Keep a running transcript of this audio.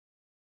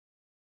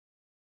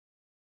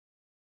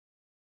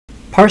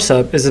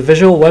ParseHub is a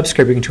visual web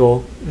scraping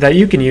tool that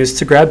you can use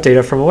to grab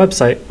data from a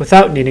website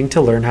without needing to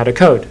learn how to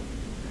code.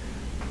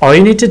 All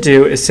you need to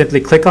do is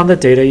simply click on the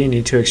data you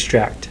need to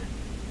extract.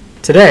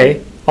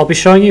 Today, I'll be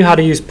showing you how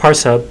to use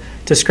ParseHub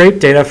to scrape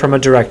data from a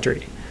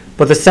directory,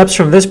 but the steps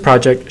from this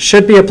project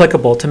should be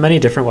applicable to many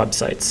different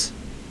websites.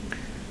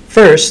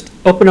 First,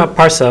 open up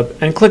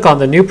ParseHub and click on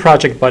the New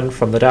Project button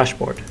from the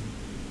dashboard.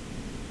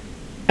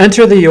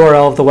 Enter the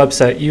URL of the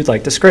website you'd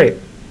like to scrape.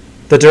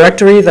 The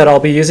directory that I'll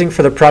be using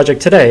for the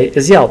project today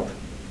is Yelp.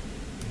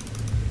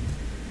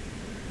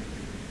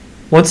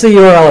 Once the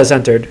URL is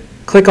entered,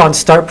 click on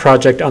Start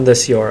Project on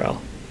this URL.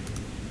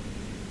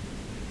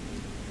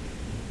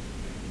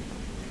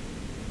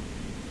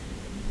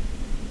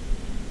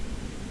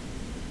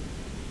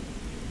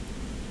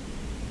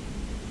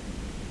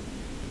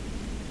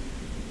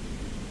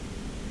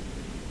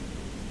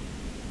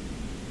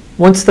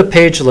 Once the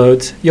page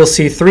loads, you'll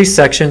see three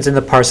sections in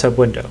the ParseHub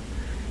window: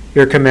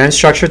 your command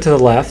structure to the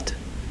left,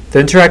 the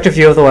interactive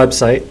view of the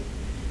website,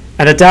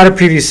 and a data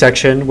preview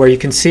section where you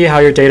can see how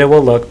your data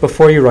will look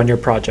before you run your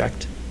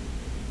project.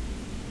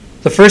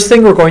 The first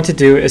thing we're going to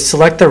do is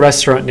select the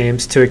restaurant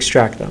names to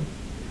extract them.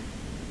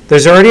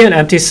 There's already an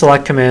empty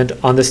select command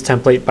on this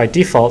template by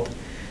default,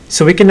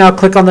 so we can now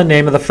click on the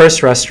name of the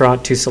first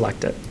restaurant to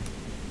select it.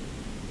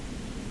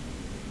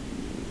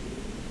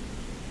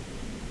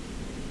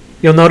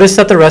 You'll notice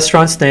that the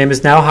restaurant's name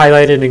is now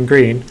highlighted in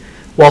green,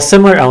 while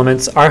similar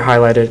elements are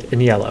highlighted in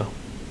yellow.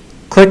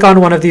 Click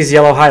on one of these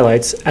yellow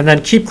highlights and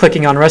then keep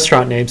clicking on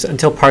restaurant names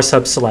until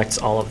ParseHub selects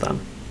all of them.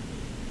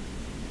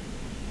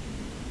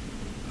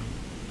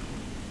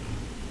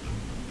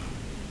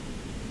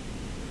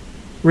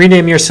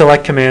 Rename your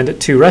select command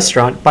to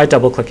restaurant by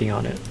double-clicking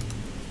on it.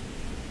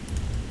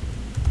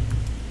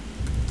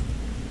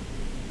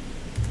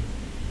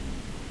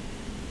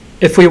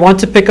 If we want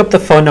to pick up the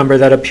phone number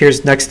that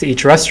appears next to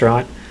each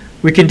restaurant,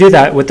 we can do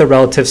that with the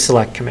relative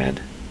select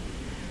command.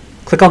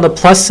 Click on the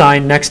plus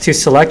sign next to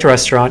select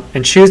restaurant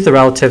and choose the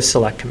relative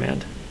select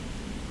command.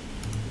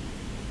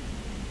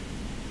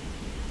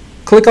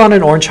 Click on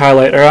an orange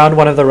highlight around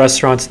one of the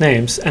restaurant's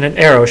names and an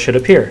arrow should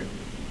appear.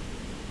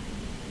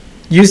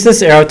 Use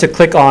this arrow to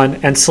click on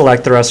and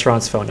select the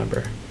restaurant's phone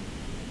number.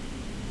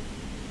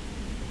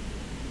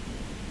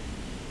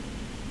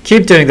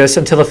 Keep doing this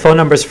until the phone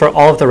numbers for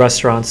all of the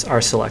restaurants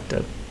are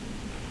selected.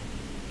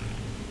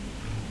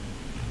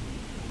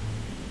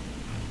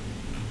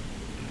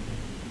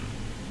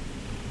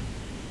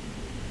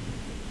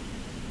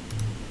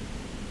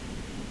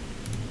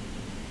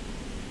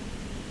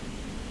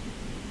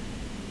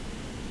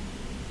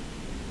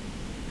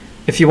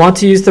 If you want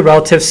to use the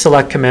relative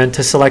select command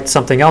to select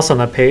something else on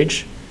the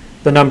page,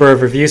 the number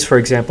of reviews for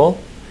example,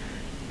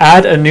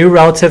 add a new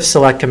relative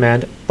select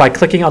command by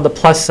clicking on the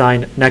plus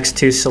sign next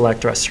to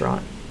select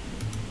restaurant.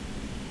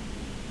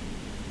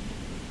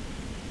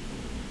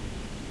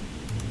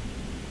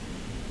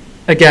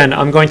 Again,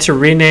 I'm going to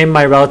rename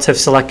my relative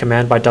select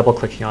command by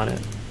double-clicking on it.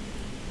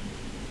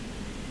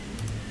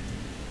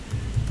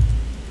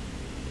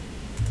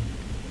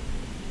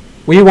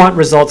 We want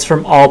results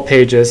from all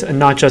pages and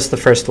not just the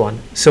first one,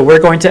 so we're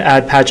going to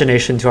add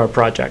pagination to our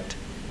project.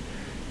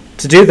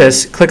 To do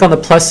this, click on the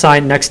plus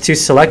sign next to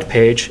select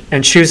page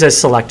and choose a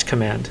select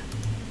command.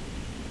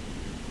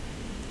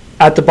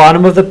 At the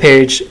bottom of the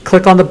page,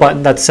 click on the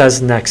button that says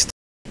next.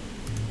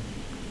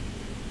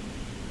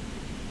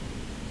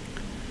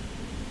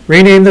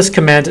 Rename this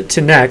command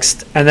to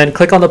next and then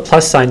click on the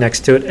plus sign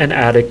next to it and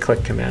add a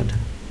click command.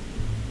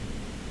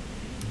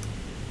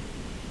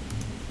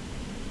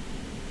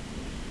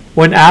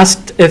 When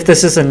asked if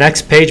this is a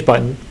next page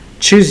button,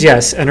 choose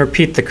yes and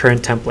repeat the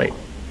current template.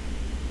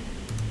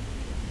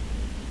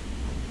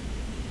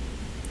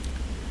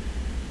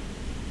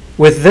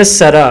 With this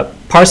set up,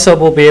 ParseHub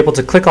will be able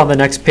to click on the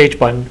next page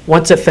button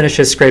once it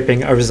finishes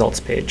scraping a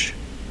results page.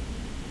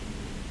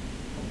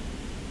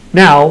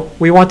 Now,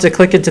 we want to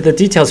click into the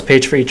details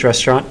page for each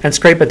restaurant and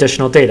scrape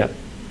additional data.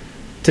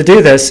 To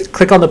do this,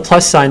 click on the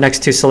plus sign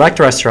next to select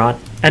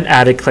restaurant and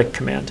add a click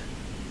command.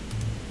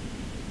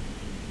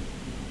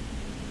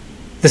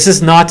 This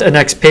is not a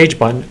next page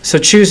button, so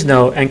choose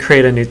no and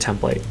create a new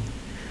template.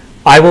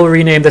 I will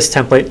rename this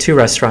template to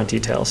restaurant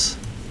details.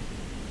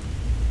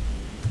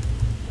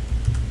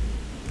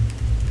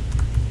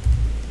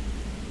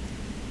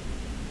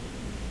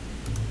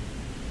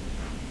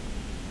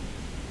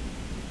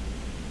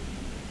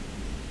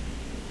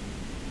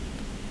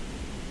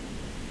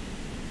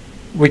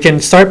 We can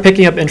start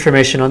picking up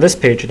information on this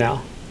page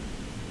now.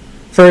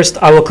 First,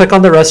 I will click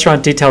on the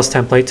restaurant details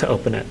template to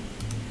open it.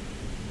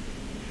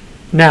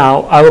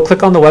 Now, I will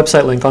click on the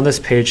website link on this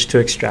page to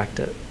extract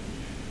it.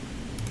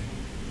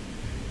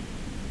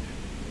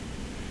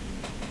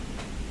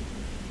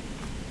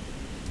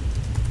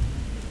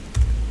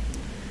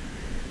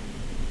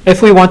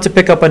 If we want to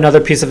pick up another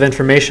piece of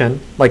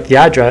information, like the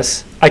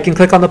address, I can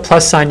click on the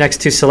plus sign next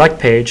to select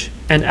page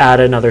and add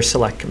another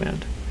select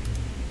command.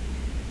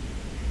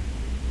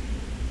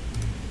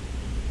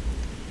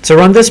 To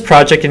run this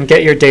project and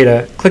get your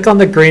data, click on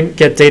the green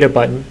Get Data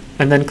button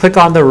and then click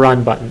on the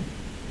Run button.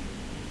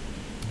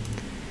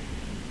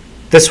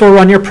 This will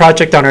run your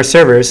project on our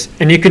servers,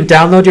 and you can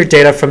download your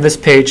data from this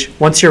page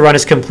once your run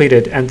is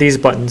completed and these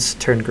buttons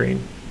turn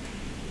green.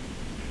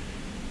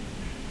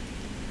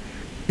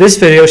 This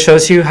video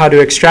shows you how to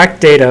extract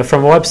data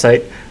from a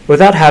website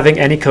without having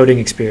any coding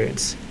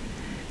experience.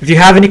 If you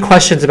have any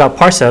questions about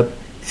ParseHub,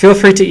 feel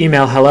free to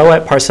email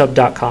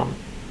hello@parsehub.com.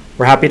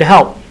 We're happy to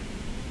help.